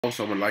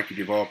Also, I would like to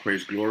give all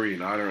praise, glory,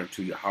 and honor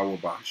unto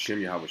Yahawah,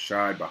 Bahasham,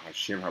 Yahawashi,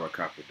 Bahasham,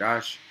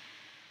 Harakapadash.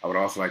 I would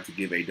also like to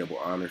give a double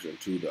honors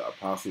unto the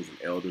apostles and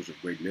elders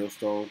of Great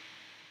Millstone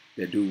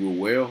that do rule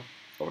well.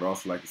 I would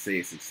also like to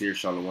say a sincere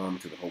shalom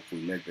to the hopeful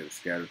elect that are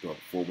scattered throughout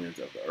the four winds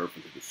of the earth,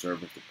 and to the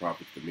servants, the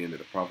prophets, the men that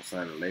are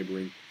prophesying and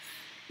laboring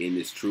in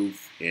this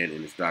truth and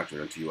in this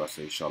doctrine. Unto you I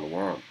say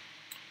shalom.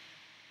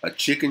 A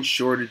chicken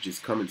shortage is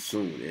coming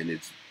soon, and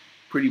it's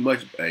pretty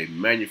much a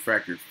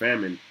manufactured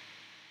famine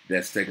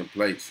that's taking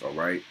place, all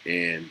right?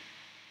 And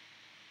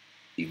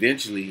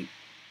eventually,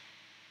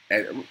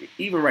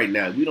 even right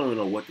now, we don't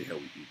know what the hell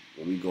we eat.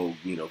 When we go,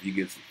 if you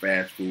get some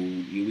fast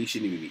food, we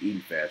shouldn't even be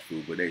eating fast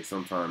food, but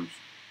sometimes,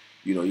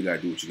 you got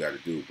to do what you got to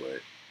do.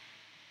 But,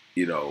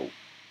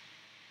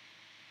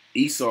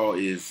 Esau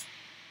is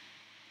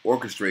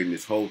orchestrating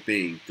this whole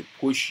thing to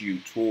push you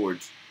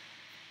towards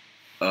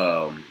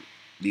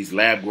these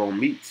lab-grown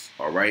meats,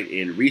 all right?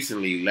 And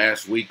recently,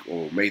 last week,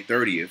 or May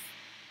 30th,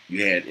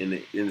 you had,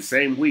 in the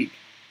same week,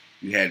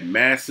 you had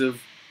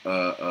massive,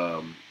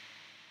 on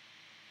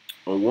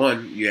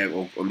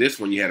this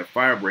one, you had a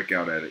fire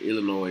breakout at an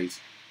Illinois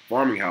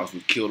farming house,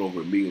 which killed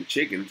over 1 million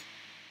chickens.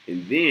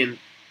 And then,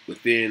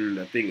 within,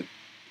 I think, a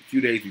few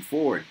days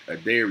before, a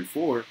day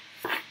before,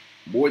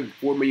 more than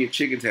 4 million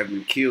chickens have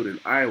been killed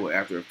in Iowa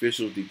after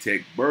officials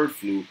detect bird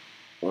flu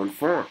on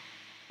farm.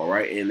 All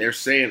right, and they're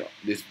saying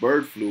this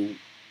bird flu,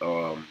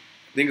 I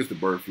think it's the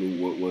bird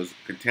flu, was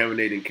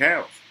contaminating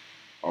cows.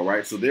 All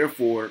right, so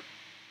therefore,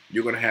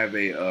 you're going to have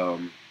a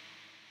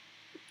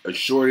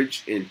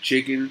shortage in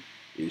chicken,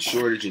 a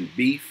shortage in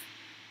beef,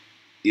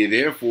 and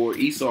therefore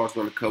Esau is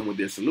going to come with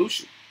their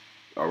solution.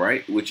 All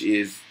right, which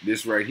is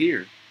this right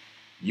here: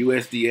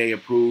 USDA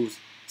approves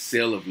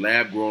sale of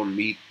lab-grown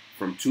meat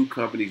from 2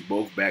 companies,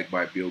 both backed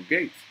by Bill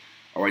Gates.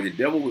 All right, the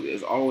devil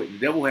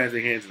has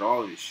their hands in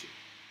all of this shit.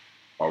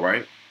 All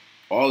right,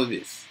 all of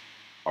this.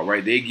 All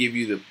right, they give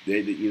you the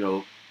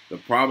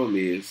problem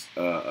is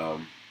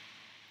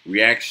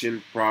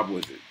reaction,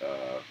 problem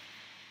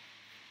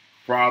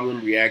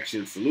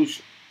reaction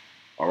solution.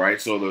 All right,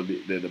 so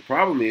the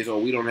problem is,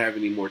 we don't have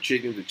any more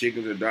chickens. The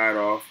chickens are died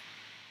off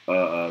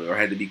or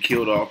had to be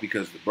killed off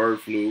because of the bird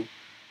flu.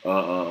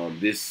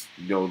 This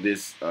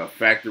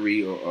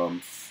factory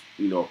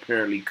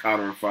apparently caught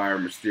on fire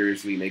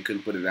mysteriously, and they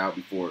couldn't put it out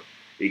before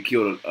they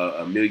killed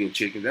a million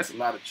chickens. That's a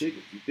lot of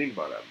chickens. You think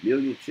about it, 1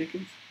 million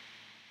chickens.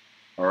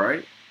 All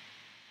right.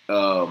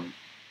 Now,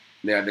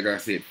 like I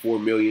said, 4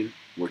 million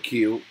were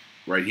killed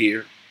right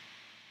here.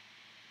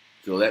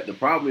 So that the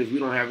problem is we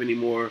don't have any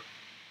more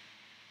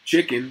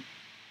chicken,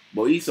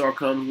 but Esau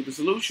comes with the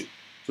solution.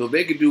 So if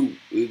they could do,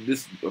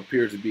 this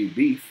appears to be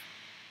beef,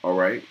 all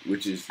right,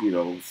 which is,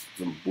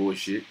 some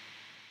bullshit.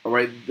 All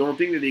right, don't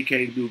think that they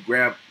can't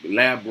grab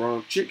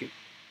lab-grown chicken,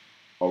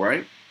 all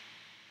right?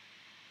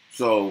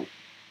 So,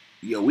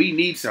 we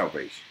need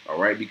salvation, all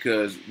right,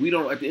 because we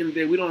don't, at the end of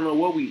the day, we don't know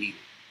what we eat.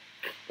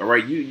 All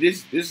right,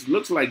 this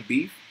looks like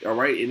beef, all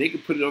right, and they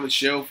can put it on the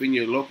shelf in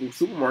your local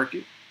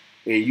supermarket,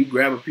 and you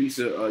grab a piece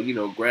of,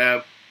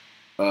 grab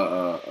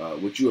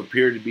what you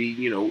appear to be,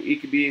 it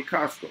could be in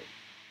Costco,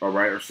 all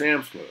right, or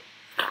Sam's Club,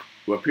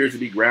 what appears to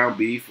be ground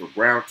beef or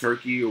ground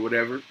turkey or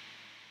whatever.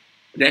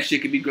 That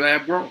shit could be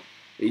lab grown,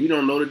 and you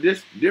don't know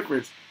the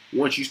difference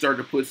once you start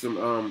to put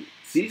some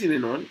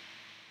seasoning on it,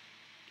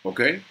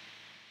 okay?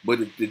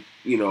 But and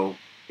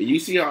you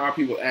see how our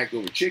people act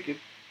over chicken.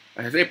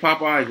 I say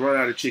Popeyes run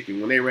out of chicken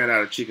when they ran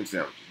out of chicken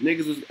sandwiches.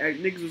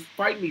 Niggas was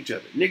fighting each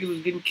other. Niggas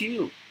was getting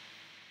killed.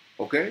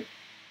 Okay?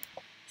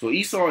 So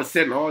Esau is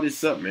setting all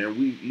this up, man.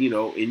 And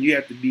you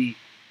have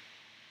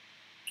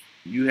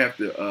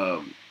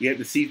to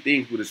see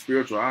things with a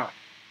spiritual eye.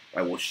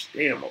 Like, well,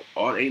 damn,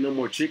 ain't no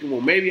more chicken. Well,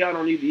 maybe I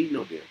don't need to eat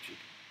no damn chicken.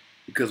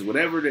 Because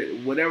whatever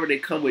they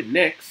come with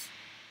next,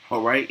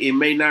 all right, it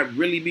may not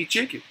really be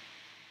chicken.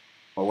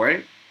 All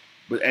right?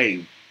 But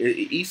hey,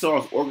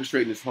 Esau is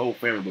orchestrating this whole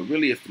famine, but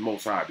really it's the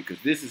Most High, because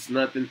this is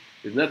nothing.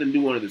 There's nothing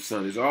new under the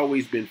sun. There's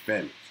always been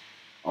famines,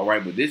 all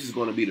right. But this is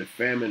going to be the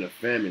famine of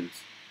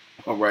famines,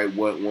 all right.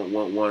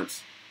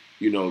 Once the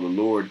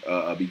Lord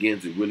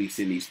begins to really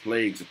send these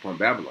plagues upon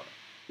Babylon.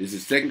 This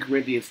is 2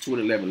 Corinthians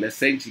 2:11. Lest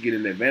Satan should get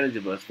an advantage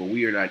of us, for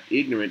we are not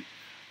ignorant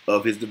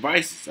of his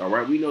devices. All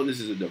right, we know this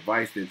is a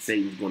device that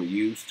Satan's going to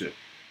use to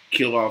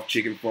kill off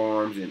chicken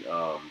farms and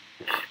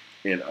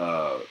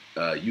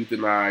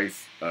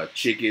euthanize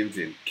chickens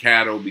and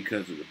cattle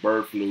because of the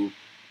bird flu.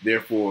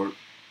 Therefore,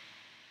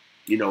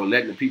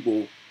 letting the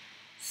people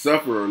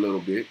suffer a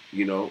little bit,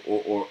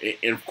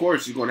 and of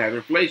course you're going to have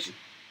inflation.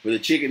 But the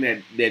chicken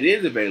that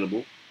is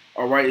available,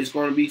 all right, it's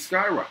going to be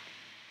skyrocket.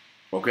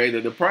 Okay,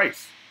 the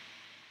price.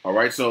 All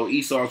right, so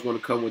Esau is going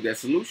to come with that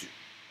solution.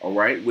 All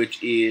right,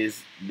 which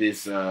is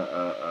this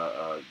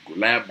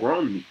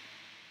lab-grown meat.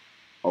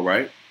 All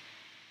right,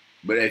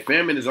 but a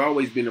famine has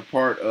always been a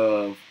part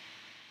of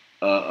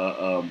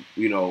a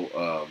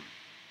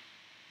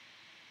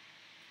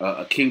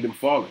kingdom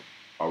falling,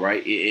 all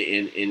right,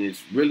 and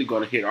it's really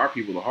going to hit our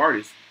people the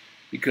hardest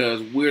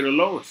because we're the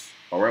lowest,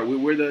 all right,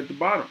 we're the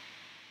bottom.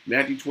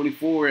 Matthew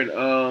 24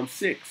 and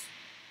 6.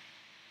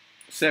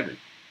 7.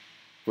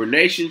 For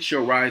nation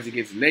shall rise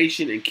against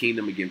nation, and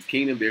kingdom against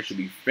kingdom. There shall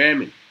be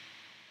famine,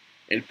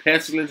 and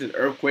pestilence, and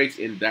earthquakes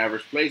in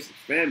diverse places.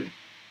 Famine.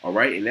 All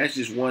right, and that's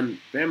just one.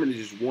 Famine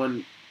is just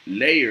one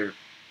layer,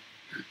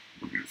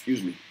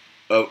 excuse me,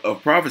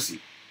 of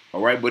prophecy.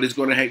 All right, but it's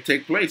going to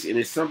take place, and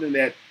it's something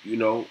that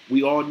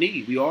we all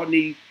need. We all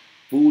need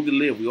food to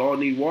live. We all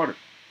need water.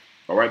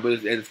 All right, but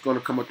it's going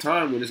to come a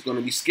time when it's going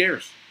to be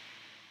scarce.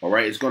 All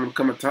right, it's going to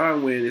come a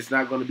time when it's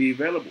not going to be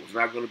available. It's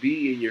not going to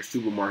be in your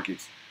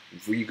supermarkets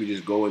where you could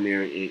just go in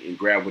there and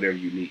grab whatever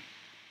you need.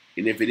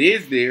 And if it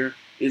is there,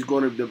 it's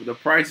going to the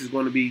price is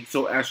going to be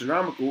so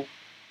astronomical.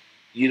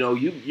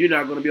 You're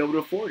not going to be able to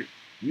afford it.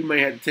 You may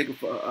have to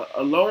take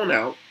a loan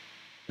out,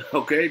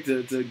 okay,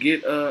 to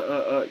get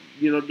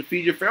to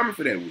feed your family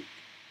for that week.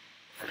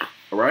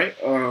 All right,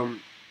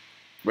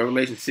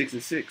 Revelation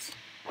 6:6.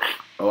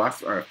 Oh, I'm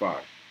sorry,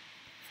 5.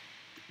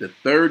 The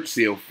third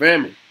seal,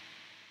 famine.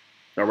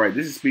 All right,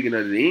 this is speaking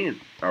of the end.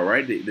 All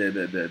right,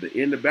 the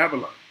end of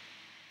Babylon.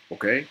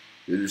 Okay,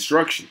 the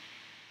destruction.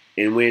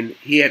 And when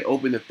he had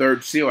opened the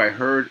third seal, I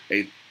heard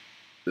the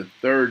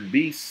third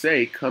beast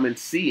say, "Come and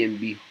see." And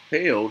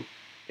beheld,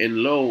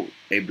 and lo,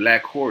 a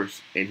black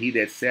horse, and he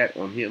that sat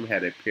on him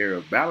had a pair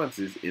of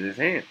balances in his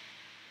hand.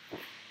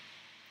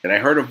 And I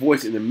heard a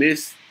voice in the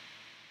midst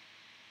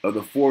of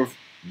the fourth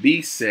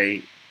beast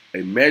say,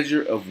 "A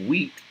measure of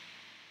wheat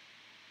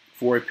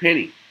for a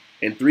penny,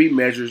 and 3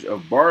 measures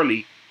of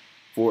barley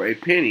for a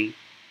penny,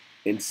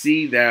 and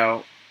see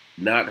thou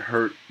not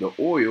hurt the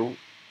oil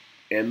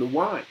and the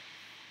wine."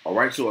 All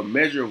right, so a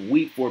measure of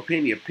wheat for a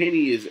penny. A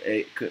penny is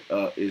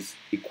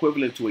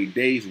equivalent to a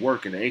day's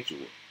work in the ancient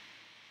world.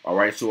 All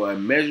right, so a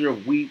measure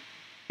of wheat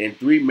and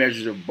 3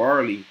 measures of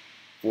barley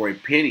for a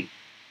penny.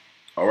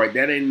 All right,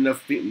 that ain't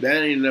enough.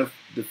 That ain't enough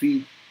to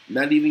feed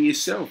not even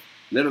yourself,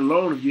 let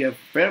alone if you have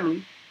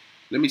family.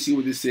 Let me see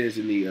what this says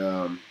in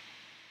the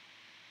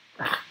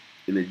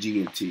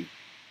GNT.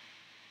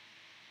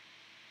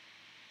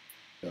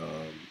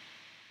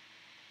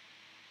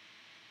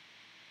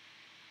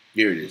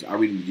 Here it is. I'll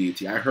read in the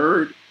GNT. I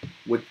heard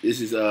what this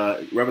is.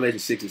 Revelation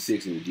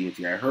 6:6 in the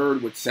GNT. I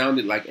heard what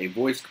sounded like a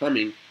voice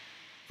coming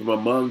from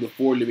among the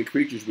 4 living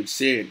creatures, which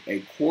said, "A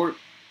quart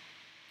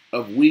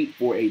of wheat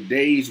for a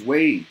day's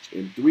wage,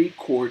 and 3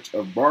 quarts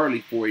of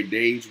barley for a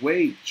day's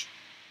wage."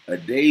 A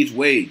day's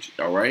wage.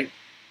 All right.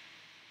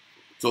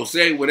 So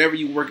say whatever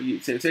you work,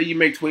 say you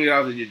make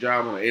 $20 at your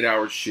job on an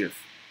 8-hour shift.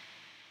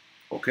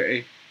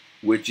 Okay,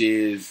 which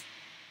is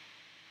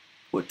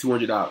what,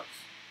 $200,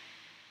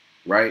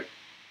 right?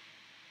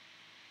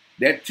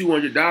 That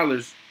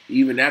 $200,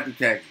 even after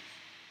taxes,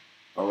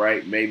 all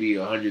right, maybe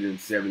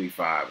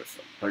 175 or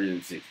something,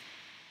 160,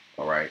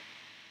 all right.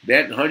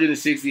 That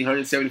 $160,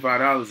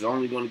 $175 is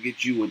only going to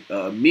get you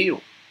a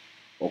meal,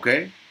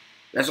 okay?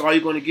 That's all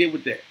you're going to get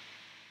with that,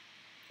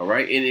 all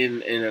right. And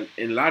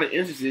in a lot of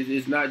instances,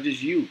 it's not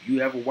just you. You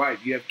have a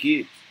wife, you have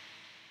kids,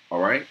 all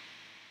right.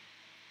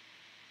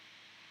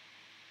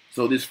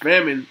 So this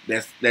famine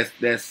that's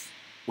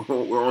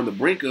we're on the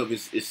brink of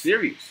is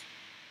serious.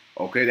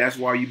 Okay, that's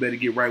why you better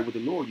get right with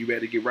the Lord. You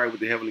better get right with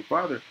the Heavenly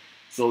Father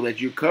so that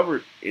you're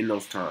covered in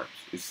those times.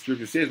 The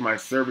scripture says, "My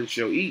servant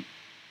shall eat,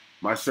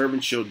 my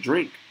servant shall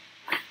drink."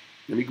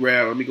 Let me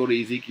go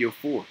to Ezekiel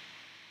 4.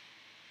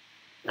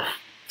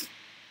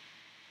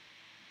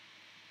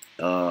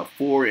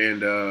 4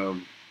 and let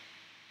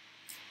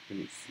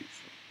me see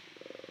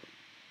something.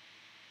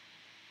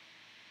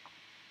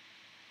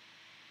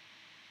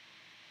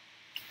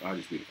 I'll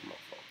just read it from my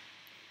phone.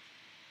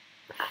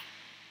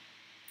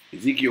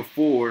 Ezekiel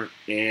 4,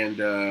 and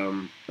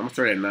I'm going to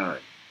start at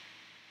 9.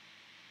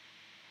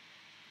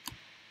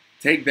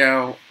 "Take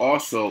thou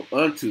also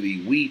unto thee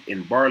wheat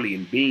and barley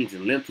and beans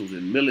and lentils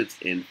and millets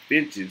and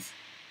finches,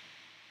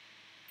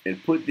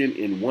 and put them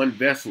in one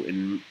vessel,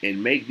 and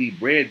make thee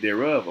bread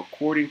thereof,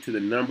 according to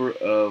the number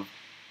of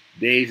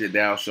days that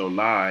thou shalt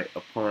lie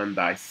upon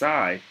thy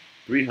side.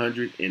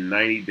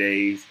 390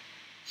 days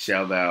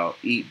shalt thou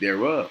eat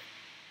thereof.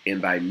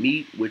 And thy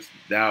meat which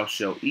thou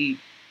shalt eat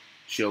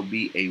shall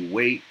be a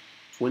weight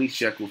 20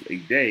 shekels a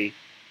day.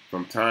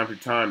 From time to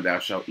time thou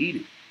shalt eat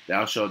it.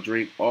 Thou shalt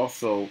drink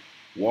also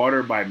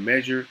water by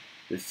measure,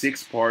 the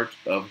 6 parts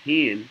of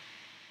hin.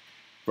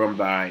 From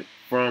time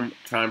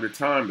to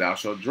time thou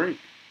shalt drink.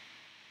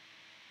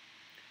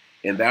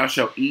 And thou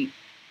shalt eat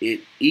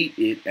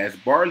it as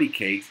barley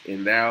cakes,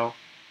 and thou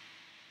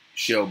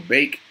shalt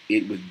bake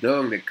it with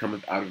dung that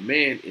cometh out of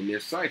man in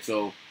their sight."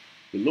 So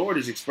the Lord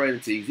is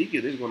explaining to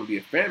Ezekiel there's going to be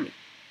a famine.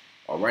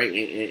 All right,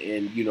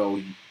 and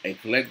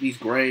collect these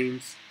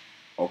grains,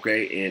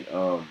 okay, and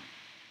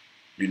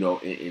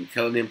and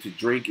telling them to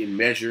drink in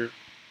measure,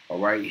 all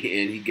right,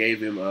 and he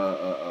gave him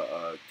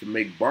to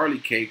make barley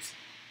cakes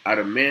out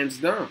of man's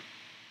dung,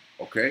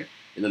 okay,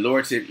 and the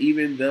Lord said,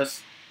 "Even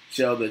thus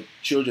shall the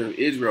children of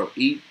Israel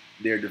eat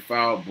their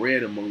defiled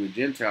bread among the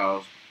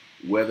Gentiles,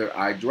 whether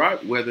I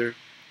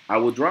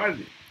will drive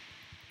them,"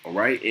 all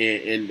right,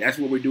 and that's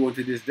what we're doing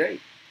to this day,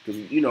 because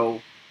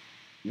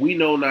we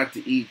know not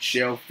to eat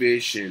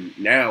shellfish, and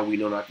now we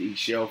know not to eat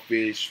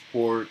shellfish,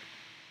 pork,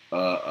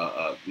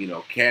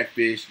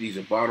 catfish, these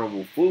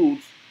abominable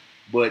foods,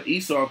 but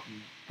Esau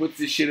puts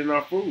this shit in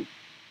our food.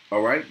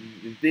 All right,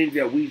 the things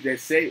that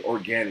say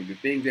organic, the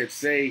things that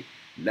say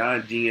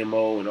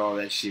non-GMO and all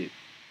that shit.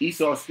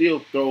 Esau still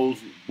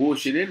throws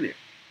bullshit in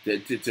there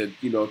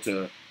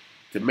to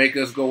make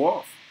us go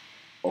off.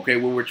 Okay,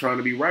 when we're trying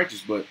to be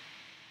righteous, but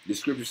the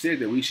scripture says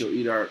that we shall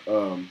eat our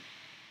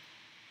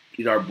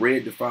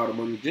bread defiled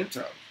among the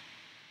Gentiles.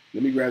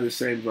 Let me grab the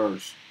same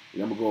verse,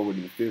 and I'm gonna go over to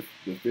the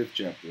fifth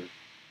chapter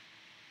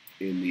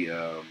in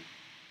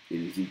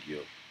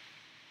Ezekiel.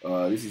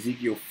 This is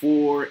Ezekiel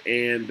 4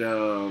 and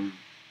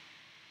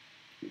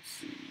let's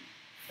see.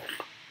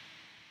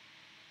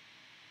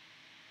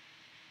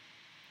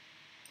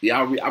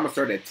 Yeah, I'm gonna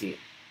start at 10.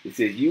 It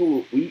says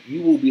you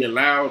will be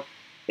allowed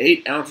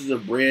 8 ounces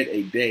of bread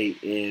a day,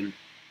 and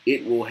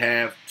it will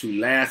have to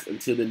last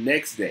until the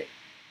next day.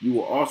 You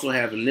will also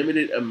have a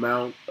limited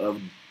amount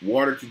of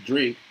water to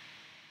drink,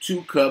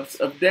 2 cups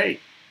a day.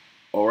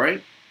 All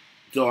right.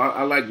 So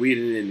I like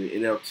reading it in the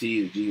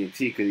NLT and GNT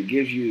because it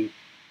gives you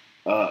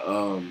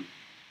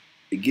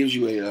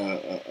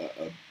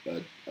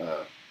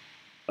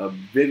a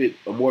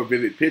more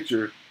vivid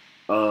picture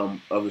of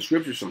the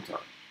scripture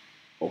sometimes.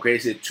 Okay,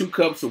 it said 2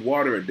 cups of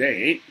water a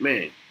day.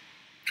 Man,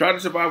 try to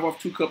survive off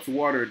 2 cups of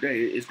water a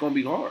day. It's gonna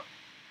be hard.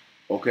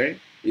 Okay,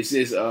 it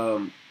says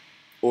or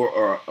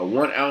a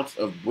 1 ounce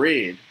of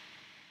bread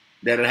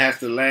that it has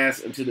to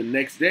last until the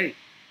next day.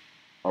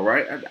 All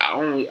right, I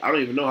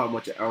don't even know how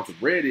much an ounce of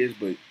bread is,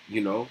 but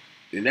and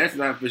that's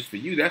not just for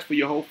you. That's for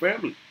your whole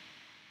family.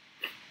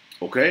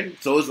 Okay,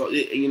 so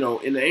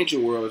in the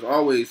ancient world, there are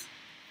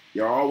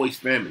always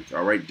famines.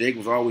 All right, Jake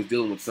was always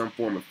dealing with some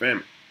form of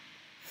famine.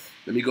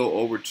 Let me go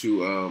over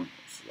to what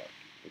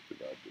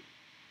did I do?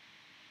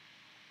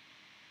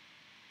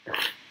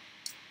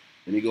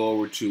 Let me go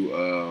over to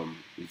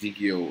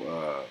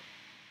Ezekiel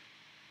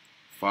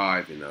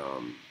 5 and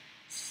I'm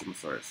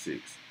sorry,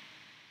 6.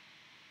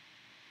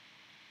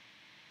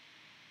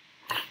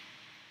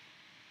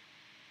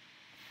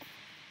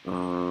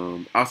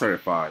 I'll start at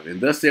 5. And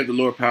thus saith the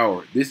Lord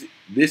power, this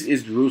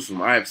is Jerusalem.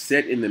 I have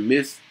set in the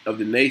midst of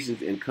the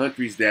nations and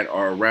countries that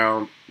are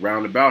round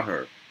about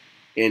her.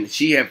 And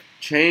she hath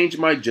changed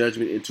my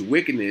judgment into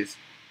wickedness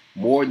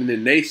more than the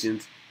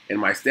nations, and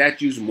my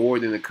statutes more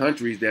than the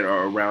countries that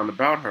are around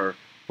about her.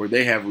 For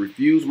they have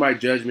refused my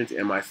judgments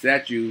and my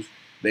statutes,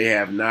 they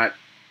have not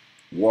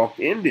walked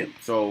in them.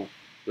 So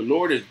the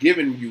Lord has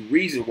given you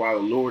reason why the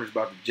Lord is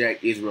about to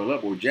jack Israel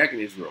up, or jacking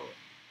Israel up.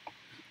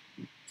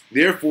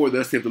 Therefore,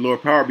 thus saith the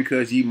Lord power,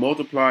 because ye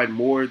multiplied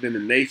more than the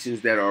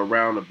nations that are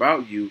around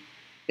about you,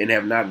 and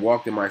have not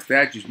walked in my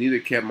statutes, neither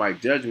kept my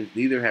judgments,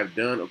 neither have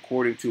done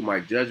according to my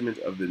judgments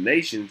of the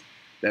nations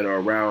that are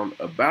around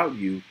about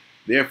you.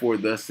 Therefore,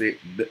 thus saith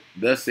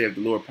the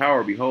Lord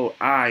power, behold,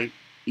 I,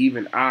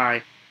 even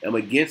I, am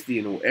against thee,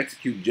 and will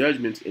execute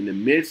judgments in the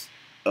midst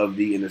of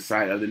thee in the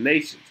sight of the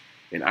nations.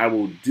 And I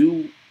will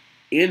do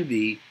in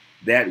thee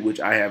that which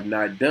I have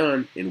not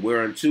done, and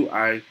whereunto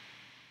I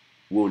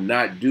will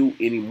not do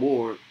any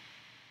more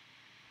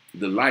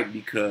the like,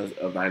 because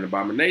of thine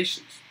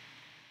abominations.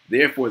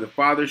 Therefore the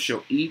fathers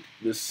shall eat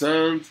the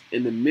sons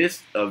in the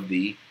midst of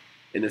thee,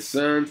 and the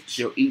sons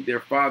shall eat their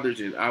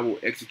fathers, and I will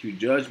execute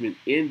judgment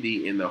in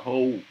thee, and the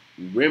whole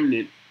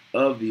remnant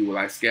of thee will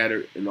I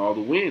scatter in all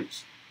the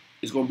winds.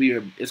 It's going to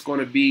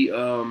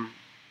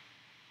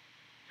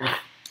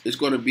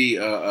be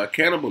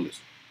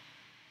cannibalism.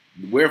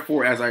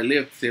 Wherefore, as I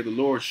live, saith the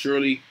Lord,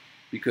 surely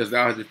because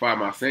thou hast defiled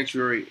my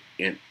sanctuary,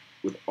 and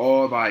with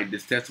all thy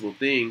detestable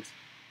things,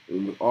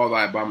 and with all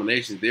thy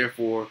abominations,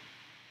 therefore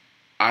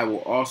I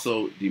will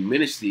also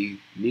diminish thee,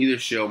 neither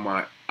shall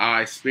my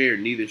eye spare,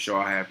 neither shall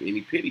I have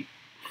any pity.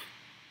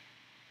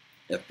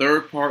 A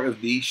third part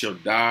of thee shall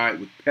die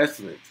with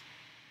pestilence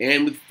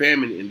and with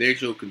famine, and they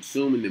shall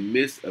consume in the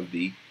midst of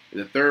thee, and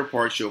the third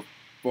part shall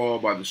fall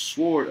by the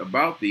sword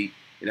about thee,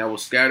 and I will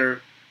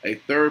scatter a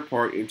third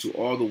part into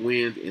all the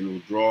winds, and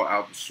will draw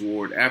out the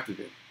sword after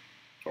them.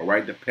 All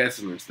right, the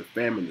pestilence, the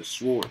famine, the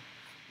sword.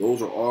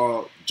 Those are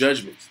all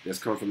judgments that's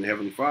come from the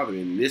Heavenly Father.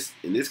 In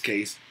this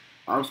case,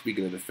 I'm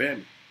speaking of the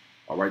famine.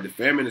 All right, the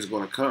famine is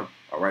going to come.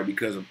 All right,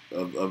 because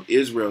of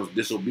Israel's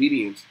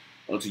disobedience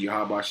unto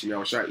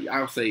Yahawashi.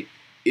 I'll say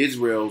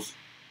Israel's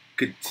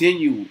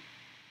continued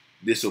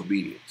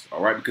disobedience.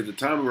 All right, because the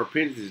time of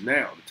repentance is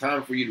now. The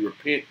time for you to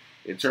repent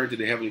and turn to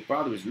the Heavenly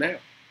Father is now.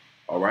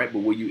 All right, but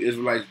will you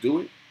Israelites do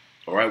it?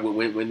 All right,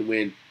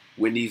 when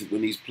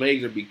these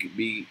plagues are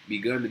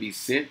begun to be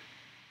sent,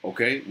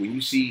 okay, when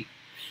you see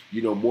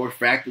more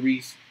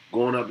factories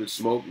going up in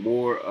smoke,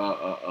 more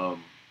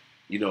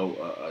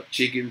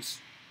chickens,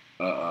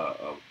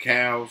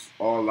 cows,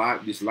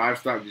 this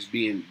livestock just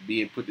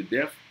being put to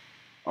death.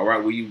 All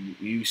right, will you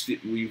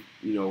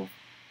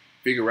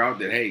figure out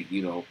that, hey,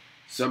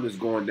 something's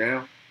going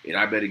down, and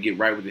I better get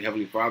right with the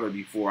Heavenly Father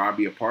before I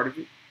be a part of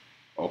it.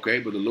 Okay,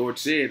 but the Lord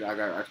said,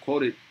 I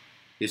quoted,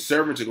 His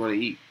servants are going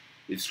to eat.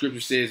 The scripture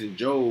says in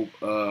Job,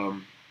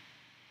 what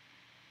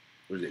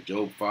is it,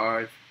 Job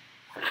 5?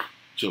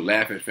 Shall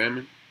laugh at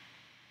famine.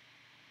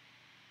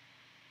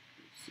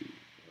 Let's see.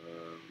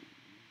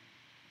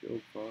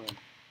 Job 5.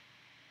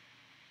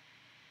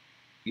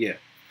 Yeah.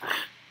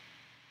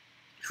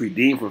 It's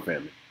redeemed from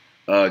famine.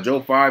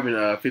 Job 5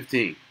 and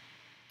 15.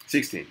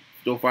 16.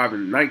 Job 5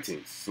 and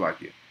 19.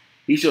 Slakia.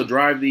 He shall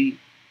drive thee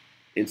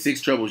in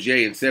 6 troubles,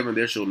 yea, in 7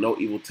 there shall no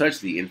evil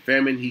touch thee. In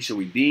famine he shall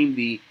redeem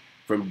thee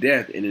from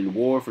death, and in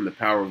war from the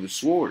power of the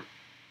sword.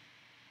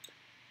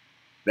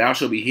 Thou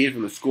shalt be hid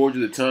from the scourge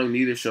of the tongue,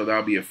 neither shalt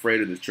thou be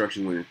afraid of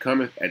destruction when it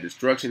cometh. At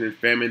destruction and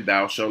famine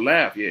thou shalt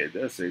laugh. Yeah, it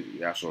does say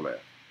thou shalt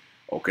laugh.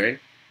 Okay?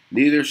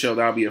 Neither shalt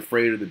thou be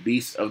afraid of the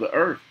beasts of the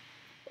earth.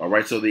 All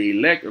right, so the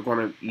elect are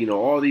going to,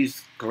 all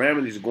these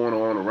calamities are going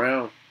on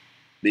around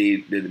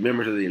the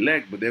members of the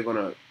elect, but they're going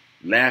to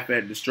laugh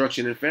at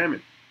destruction and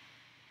famine.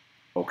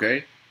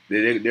 Okay?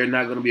 They're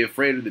not going to be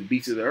afraid of the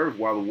beasts of the earth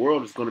while the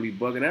world is going to be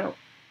bugging out.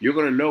 You're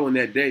going to know in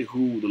that day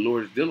who the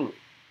Lord is dealing with.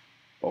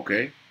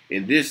 Okay?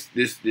 And this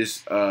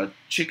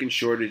chicken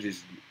shortage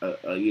is,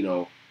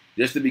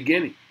 just the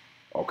beginning.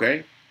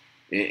 Okay?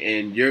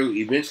 And you're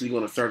eventually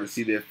going to start to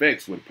see the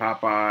effects when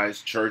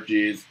Popeyes,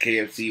 churches,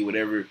 KFC,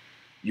 whatever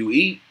you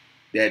eat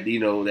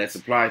that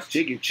supplies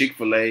chicken,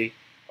 Chick-fil-A,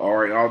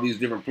 or all these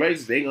different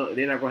places, they're not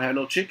going to have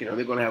no chicken, or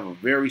they're going to have a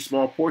very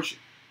small portion.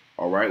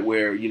 All right,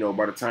 where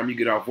by the time you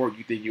get off work,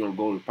 you think you're gonna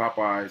go to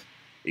Popeyes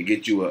and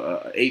get you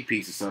a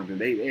 8-piece or something.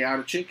 They out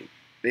of chicken.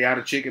 They out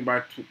of chicken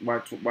by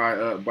 1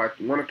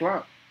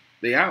 o'clock.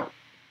 They out.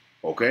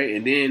 Okay,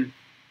 and then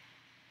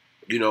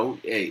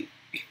hey,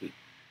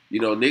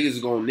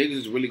 niggas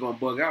is really gonna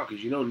bug out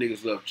because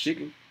niggas love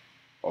chicken.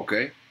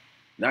 Okay,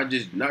 not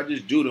just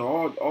Judah,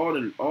 all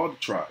the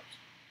tribes.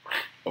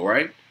 All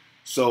right.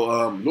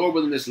 So Lord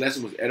willing, this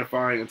lesson was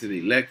edifying unto the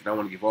elect, and I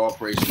want to give all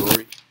praise,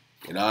 glory,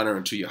 and honor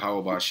unto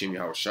Yahawah, Bahasham,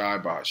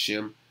 Yahawashi,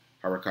 Bahasham,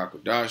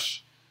 Harakakodash.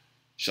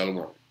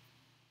 Shalom.